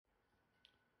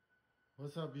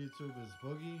What's up, YouTube? It's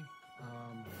Boogie.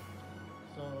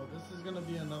 So this is gonna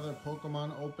be another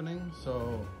Pokemon opening.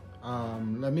 So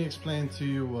let me explain to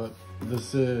you what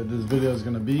this video is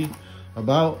gonna be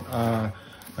about. I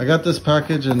got this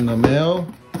package in the mail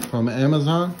from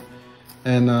Amazon,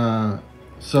 and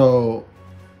so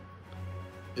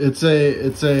it's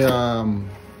kind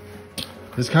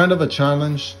of a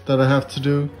challenge that I have to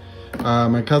do.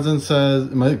 My cousin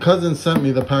sent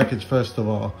me the package first of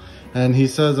all, and he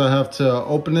says I have to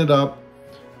open it up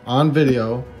on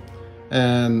video,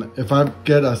 and if I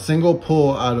get a single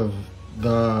pull out of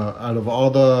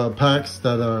all the packs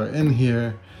that are in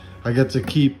here, I get to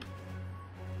keep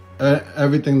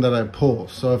everything that I pull.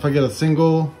 So if I get a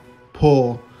single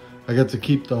pull, I get to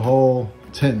keep the whole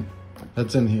tin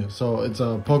that's in here. So it's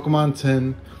a Pokemon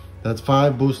tin that's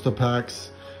 5 booster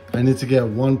packs. I need to get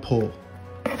 1 pull.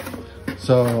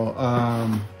 So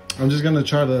I'm just gonna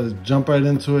try to jump right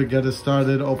into it, get it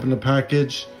started, open the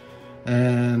package,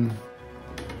 and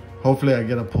hopefully I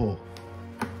get a pull.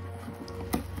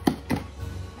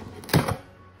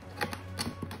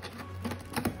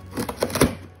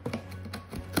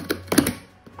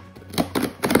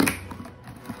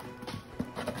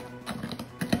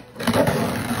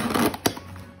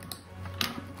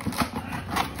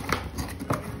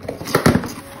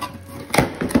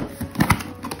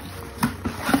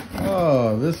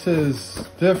 Oh, this is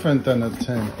different than a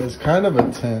tin. It's kind of a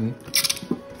tin.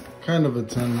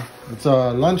 It's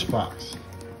a lunchbox.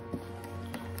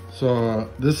 So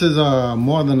this is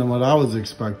more than what I was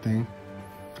expecting.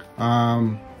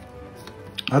 I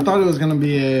thought it was gonna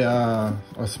be a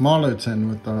smaller tin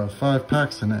with 5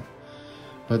 packs in it,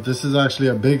 but this is actually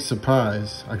a big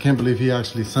surprise. I can't believe he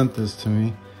actually sent this to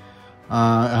me. It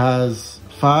has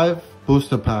 5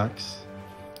 booster packs,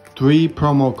 3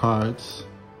 promo cards,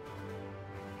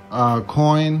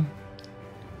 coin,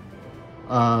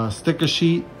 sticker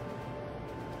sheet,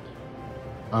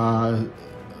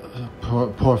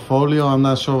 portfolio, I'm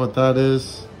not sure what that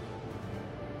is,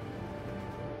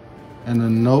 and a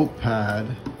notepad.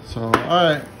 So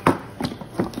alright,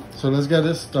 so let's get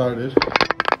this started.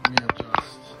 Let me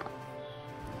adjust,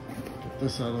 get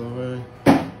this out of the way,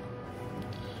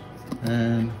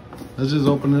 and let's just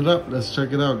open it up. Let's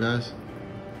check it out, guys.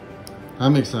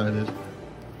 I'm excited.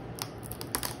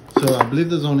 So I believe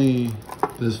there's 3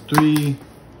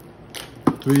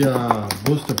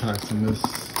 booster packs in this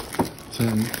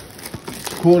tin.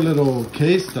 Cool little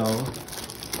case though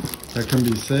that can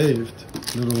be saved.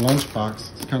 Little lunchbox.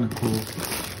 It's kind of cool. I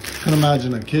can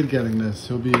imagine a kid getting this.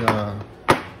 He'll be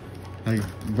like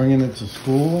bringing it to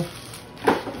school,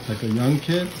 like a young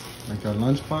kid, like a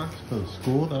lunchbox for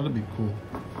school. That would be cool.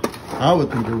 I would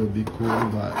think it would be cool,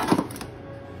 but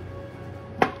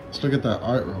let's look at that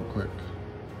art real quick.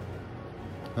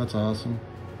 That's awesome.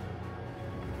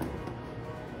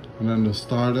 And then the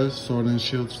starters, Sword and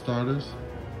Shield starters.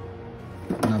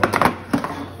 Not bad.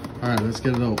 Alright, let's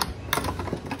get it open.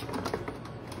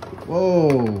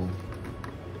 Whoa!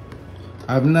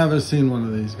 I've never seen one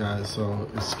of these guys, so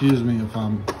excuse me if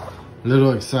I'm a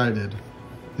little excited.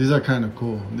 These are kind of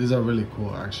cool. These are really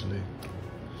cool, actually.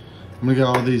 I'm gonna get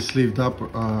all these sleeved up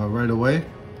right away.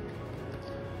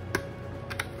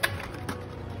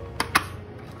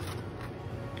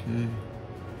 Okay.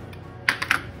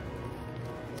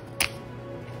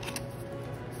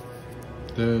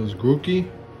 There's Grookey.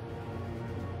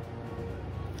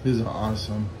 These are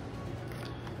awesome.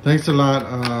 Thanks a lot,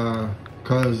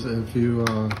 cuz if you're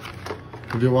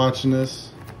watching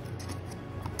this,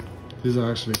 these are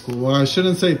actually cool. Well, I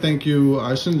shouldn't say thank you.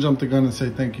 I shouldn't jump the gun and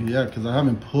say thank you yet, because I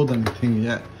haven't pulled anything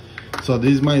yet. So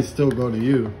these might still go to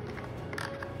you.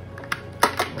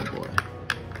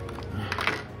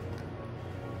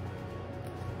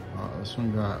 This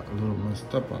one got a little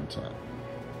messed up on top.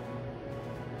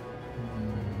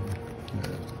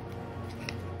 Yeah.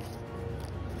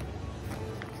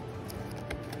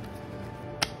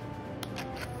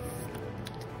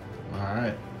 All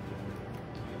right.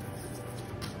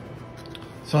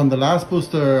 So on the last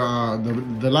booster,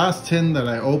 the last tin that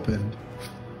I opened,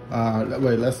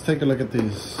 wait, let's take a look at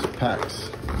these packs.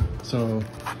 So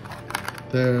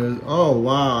there's, oh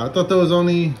wow, I thought there was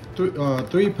only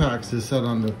 3 packs is said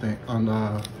on the thing, on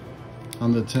the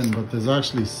tin, but there's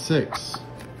actually 6,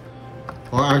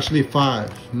 or actually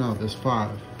 5. No, there's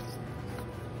 5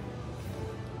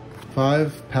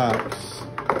 packs.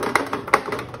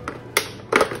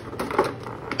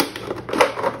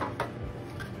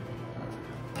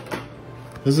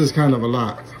 This is kind of a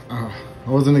lot. I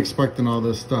wasn't expecting all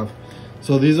this stuff.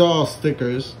 So these are all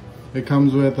stickers. It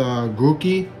comes with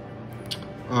Grookey,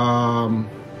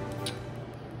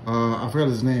 I forgot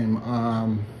his name.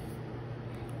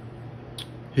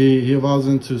 he evolves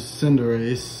into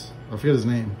Cinderace. I forget his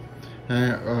name.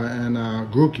 And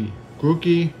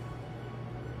Grookey,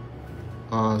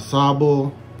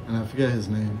 Sable, and I forget his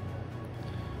name.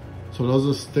 So those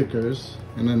are stickers,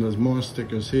 and then there's more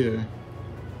stickers here.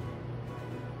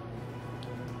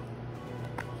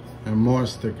 And more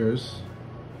stickers.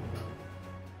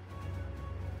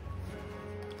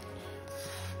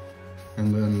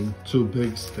 And then 2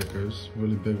 big stickers,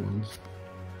 really big ones.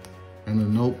 And a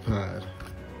notepad.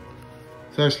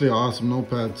 It's actually an awesome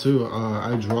notepad too.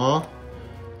 I draw,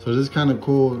 so this is kind of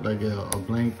cool, like a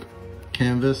blank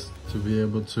canvas to be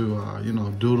able to, you know,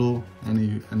 doodle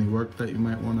any work that you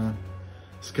might want to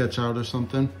sketch out or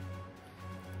something.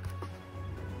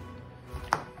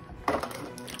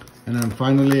 And then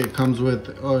finally it comes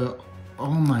with, oh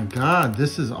my God,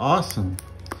 this is awesome.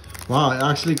 Wow, it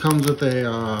actually comes with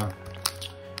a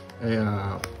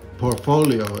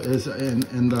portfolio. Is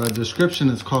in the description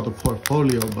it's called a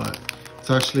portfolio, but it's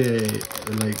actually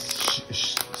like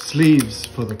sleeves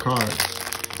for the cards.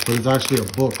 But it's actually a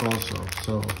book also.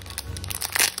 So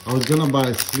I was gonna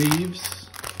buy sleeves,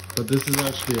 but this is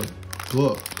actually a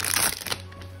book.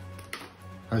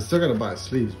 I still gotta buy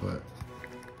sleeves, but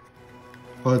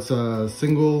it's a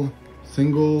single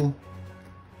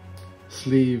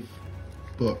sleeve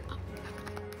book.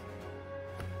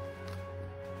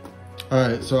 All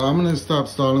right, so I'm gonna stop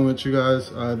stalling with you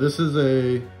guys. This is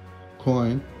a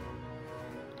coin.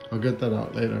 I'll get that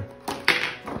out later.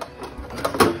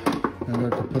 And I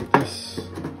can put this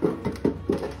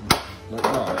like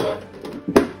that.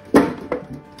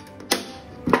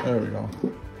 There we go.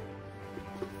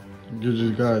 Gives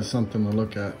you guys something to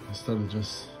look at instead of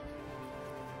just.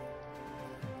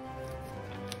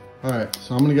 All right,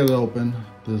 so I'm gonna get it open.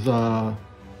 There's 5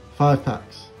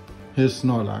 packs. Here's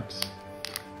Snorlax.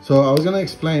 So I was gonna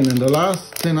explain, in the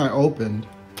last tin I opened,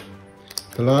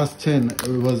 the last tin, it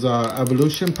was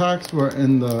evolution packs were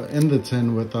in the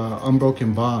tin with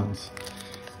unbroken bonds.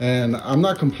 And I'm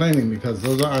not complaining because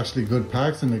those are actually good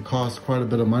packs and they cost quite a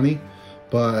bit of money.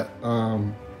 But,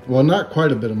 well, not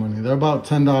quite a bit of money. They're about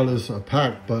 $10 a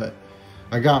pack, but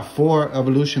I got 4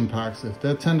 evolution packs. If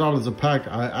they're $10 a pack,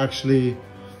 I actually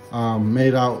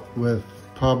made out with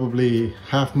probably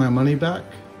half my money back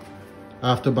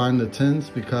after buying the tins,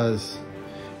 because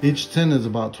each tin is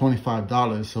about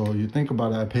 $25. So you think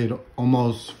about it, I paid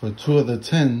almost for 2 of the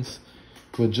tins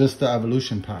with just the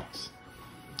evolution packs.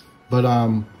 But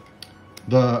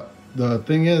the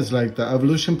thing is, like, the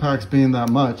evolution packs being that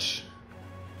much,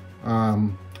 I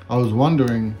was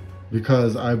wondering,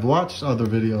 because I've watched other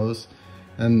videos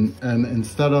and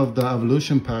instead of the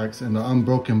evolution packs and the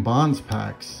unbroken bonds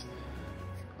packs,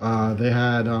 they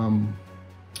had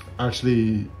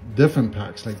actually different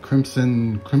packs, like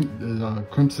Crimson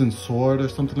Sword or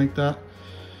something like that,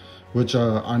 which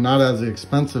are not as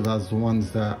expensive as the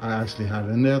ones that I actually had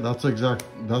in there. That's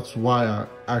why I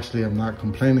actually am not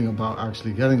complaining about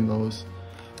actually getting those.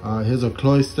 Here's a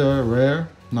Cloyster Rare,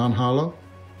 non-hollow.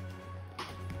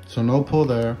 So no pull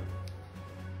there.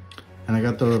 And I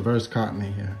got the reverse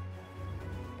Cottony here.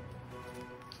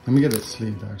 Let me get it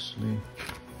sleeved actually.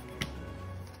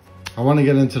 I want to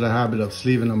get into the habit of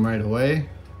sleeving them right away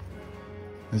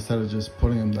instead of just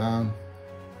putting them down.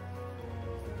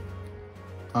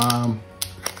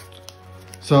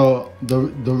 So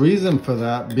the reason for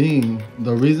that being,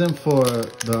 the reason for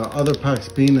the other packs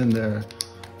being in there,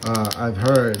 I've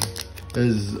heard,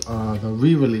 is the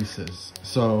re-releases.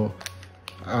 So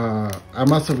I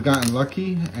must have gotten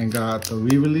lucky and got the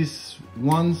re-release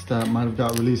ones that might have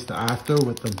got released after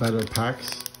with the better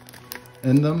packs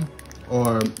in them.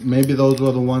 Or maybe those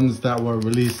were the ones that were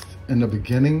released in the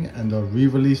beginning, and the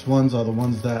re-release ones are the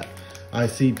ones that I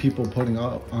see people putting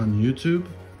up on YouTube.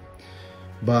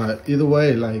 But either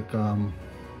way, like, I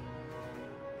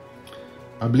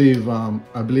believe that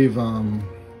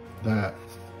it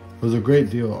was a great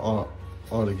deal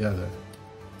altogether.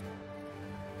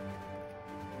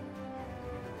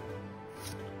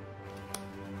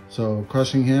 So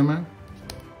Crushing Hammer,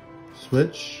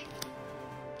 Switch,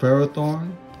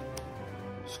 Ferrothorn,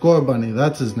 Scorbunny,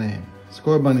 that's his name.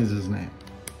 Scorbunny's his name.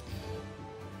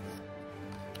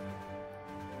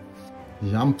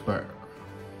 Yumper,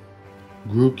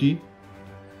 Grookey,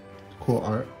 cool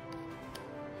art.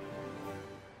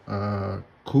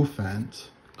 Cuffant,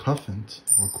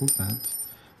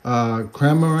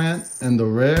 Cramorant, and the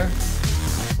rare.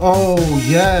 Oh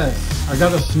yes, I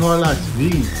got a Snorlax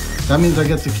V. That means I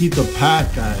get to keep the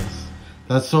pack, guys.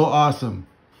 That's so awesome.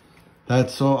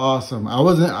 That's so awesome. I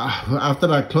wasn't, after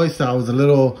that Cloyster, I was a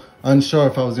little unsure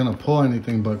if I was gonna pull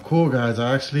anything, but cool, guys.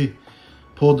 I actually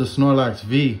pulled the Snorlax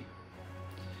V.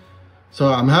 So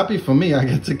I'm happy for me. I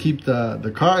get to keep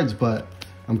the cards, but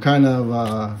I'm kind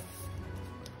of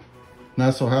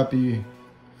not so happy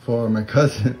for my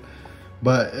cousin.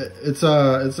 But it's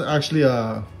actually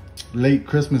a late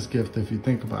Christmas gift if you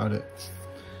think about it.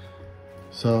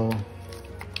 So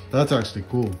that's actually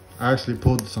cool. I actually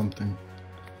pulled something.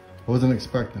 I wasn't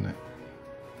expecting it.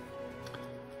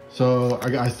 So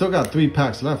I still got 3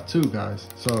 packs left too, guys.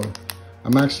 So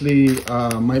I'm actually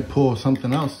might pull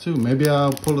something else too. Maybe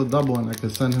I'll pull a double and I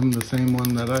could send him the same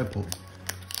one that I pulled.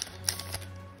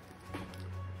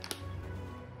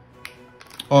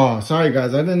 Oh, sorry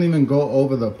guys, I didn't even go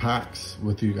over the packs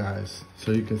with you guys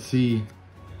so you could see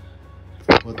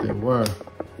what they were.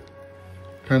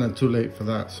 Kind of too late for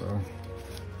that, so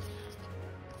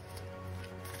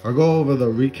I'll go over the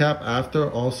recap after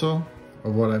also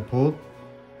of what I pulled.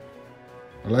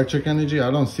 Electric energy, I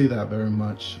don't see that very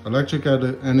much. Electric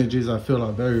energies I feel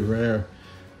are very rare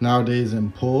nowadays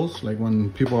in pulls. Like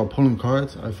when people are pulling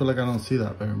cards, I feel like I don't see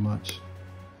that very much.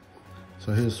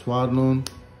 So here's Swadloon.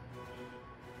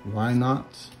 Why not?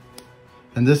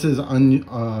 And this is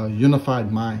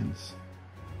Unified Minds.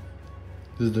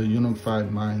 This is the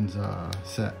Unified Minds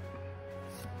set.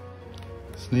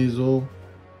 Sneasel,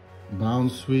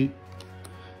 Bound Sweet.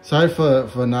 Sorry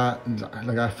for not,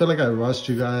 like I feel like I rushed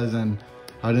you guys and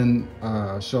I didn't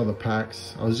show the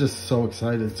packs. I was just so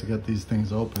excited to get these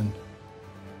things open.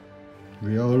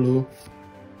 Riolu.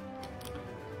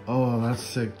 Oh, that's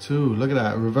sick too. Look at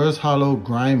that. Reverse Hollow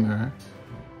Grimer.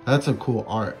 That's a cool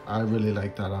art. I really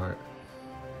like that art.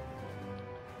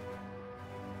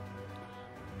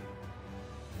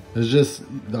 It's just,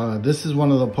 this is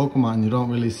one of the Pokemon you don't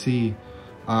really see,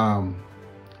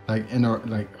 like I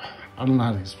don't know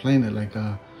how to explain it. Like,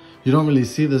 you don't really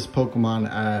see this Pokemon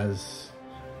as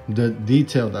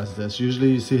detailed as this. Usually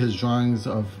you see his drawings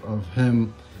of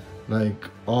him, like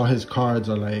all his cards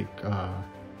are like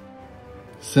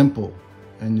simple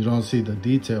and you don't see the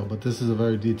detail, but this is a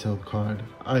very detailed card,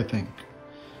 I think.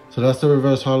 So that's the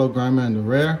Reverse Hollow Grimer and the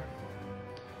rare.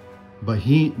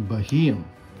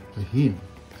 Bahium.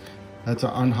 That's an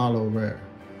unhollow rare.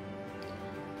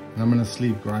 And I'm gonna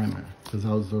sleeve Grimer because that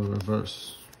was the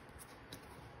reverse.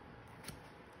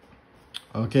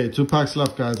 Okay, 2 packs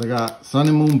left, guys. I got Sun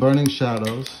and Moon Burning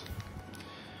Shadows.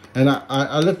 And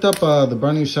I looked up the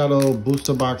Burning Shadow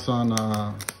booster box on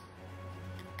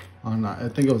I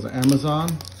think it was Amazon.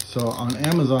 So on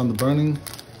Amazon, the Burning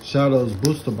Shadows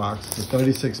booster box, the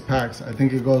 36 packs, I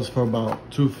think it goes for about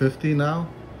 $250 now.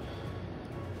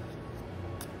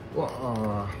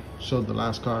 Showed the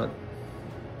last card.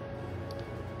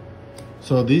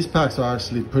 So these packs are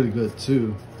actually pretty good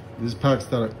too. These packs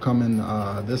that come in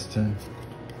this tin,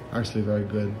 actually very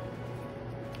good.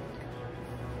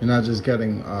 You're not just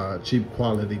getting cheap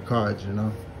quality cards, you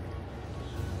know.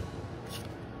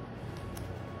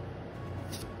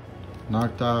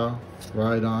 Noctowl,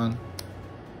 Rhydon,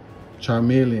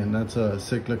 Charmeleon. That's a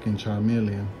sick looking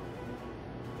Charmeleon.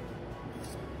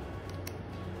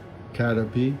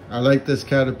 Caterpie. I like this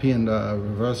Caterpie in the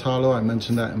reverse hollow. I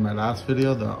mentioned that in my last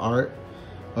video. The art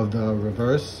of the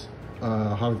reverse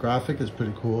holographic is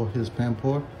pretty cool. Here's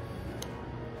Pampor.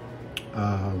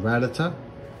 Rattata.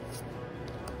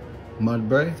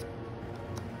 Mudbray.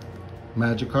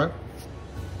 Magikarp.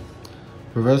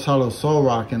 Reverse hollow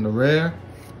Solrock in the rare.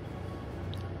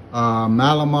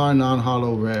 Malamar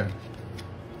non-hollow rare.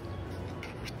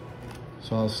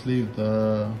 So I'll sleeve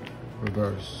the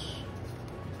reverse.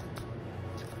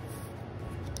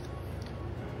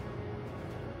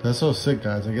 That's so sick,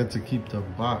 guys. I get to keep the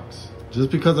box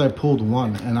just because I pulled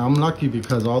one, and I'm lucky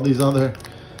because all these other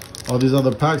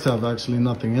packs have actually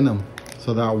nothing in them.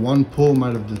 So that one pull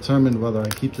might have determined whether I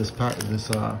keep this pack, this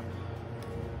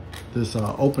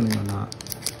opening or not.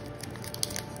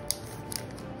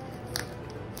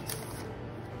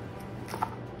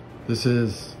 This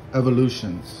is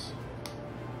Evolutions.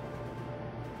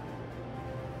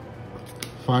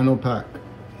 Final pack.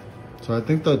 So I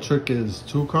think the trick is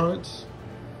 2 cards.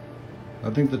 I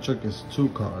think the trick is 2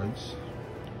 cards.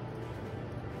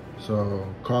 So,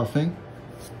 Coughing.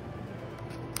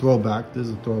 Throwback. This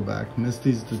is a throwback.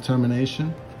 Misty's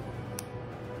Determination.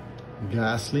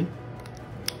 Ghastly.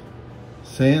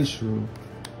 Sandshrew.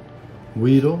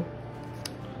 Weedle.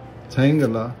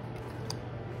 Tangela.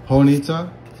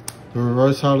 Ponyta. The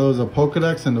reverse hollow is a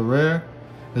Pokedex and the rare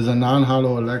is a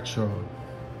non-hollow Electrode.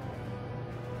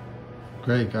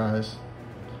 Great, guys.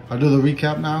 I'll do the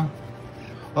recap now.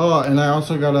 Oh, and I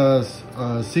also got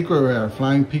a secret rare,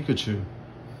 Flying Pikachu.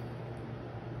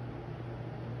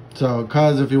 So,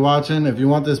 cuz, if you're watching, if you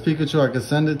want this Pikachu, I can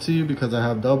send it to you because I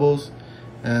have doubles.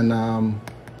 And,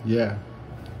 yeah.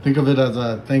 Think of it as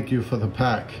a thank you for the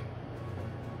pack.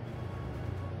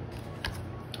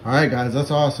 All right, guys,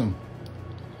 that's awesome.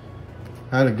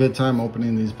 I had a good time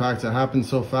opening these packs. It happened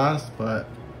so fast, but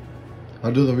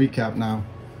I'll do the recap now.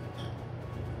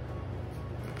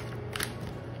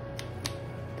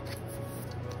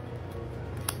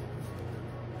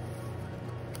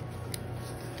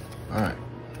 All right,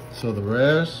 so the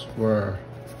rares were,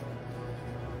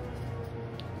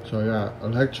 so I got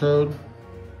Electrode,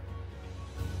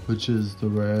 which is the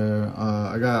rare.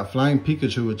 I got Flying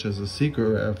Pikachu, which is a secret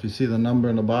rare. If you see the number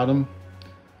in the bottom,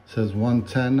 it says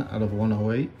 110 out of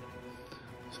 108.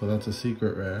 So that's a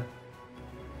secret rare.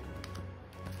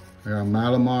 I got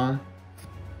Malamar,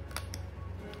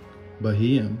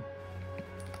 Bahiam,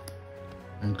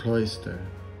 and Cloyster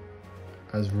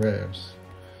as rares.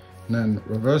 And then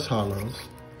reverse hollows.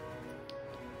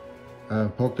 I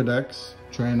have Pokedex,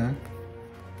 Trainer,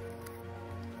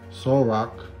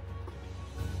 Solrock,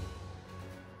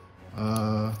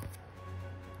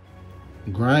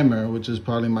 Grimer, which is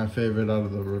probably my favorite out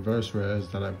of the reverse rares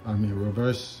that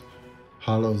reverse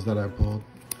hollows that I pulled.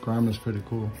 Grimer's pretty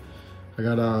cool. I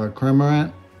got a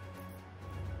Cramorant,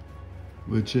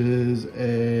 which is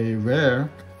a rare.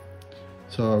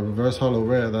 So a reverse hollow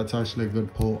rare, that's actually a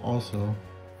good pull also.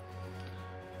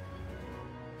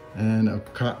 And a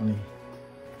Cottonee.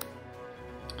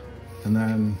 And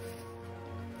then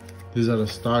these are the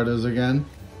starters again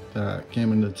that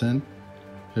came in the tin.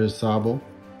 Here's Sobble,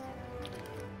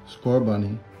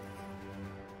 Scorbunny,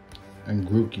 and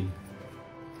Grookey.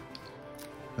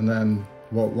 And then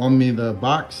what won me the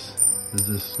box is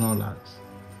this Snorlax.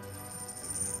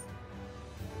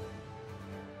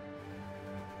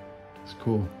 It's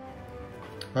cool.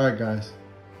 Alright, guys.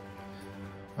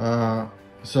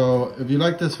 So if you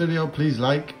like this video, please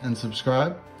like and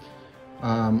subscribe.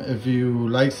 If you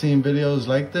like seeing videos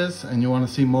like this and you want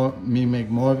to see me make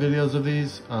more videos of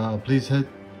these, please hit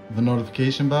the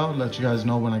notification bell, let you guys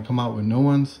know when I come out with new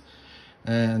ones.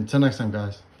 And until next time,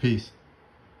 guys, peace.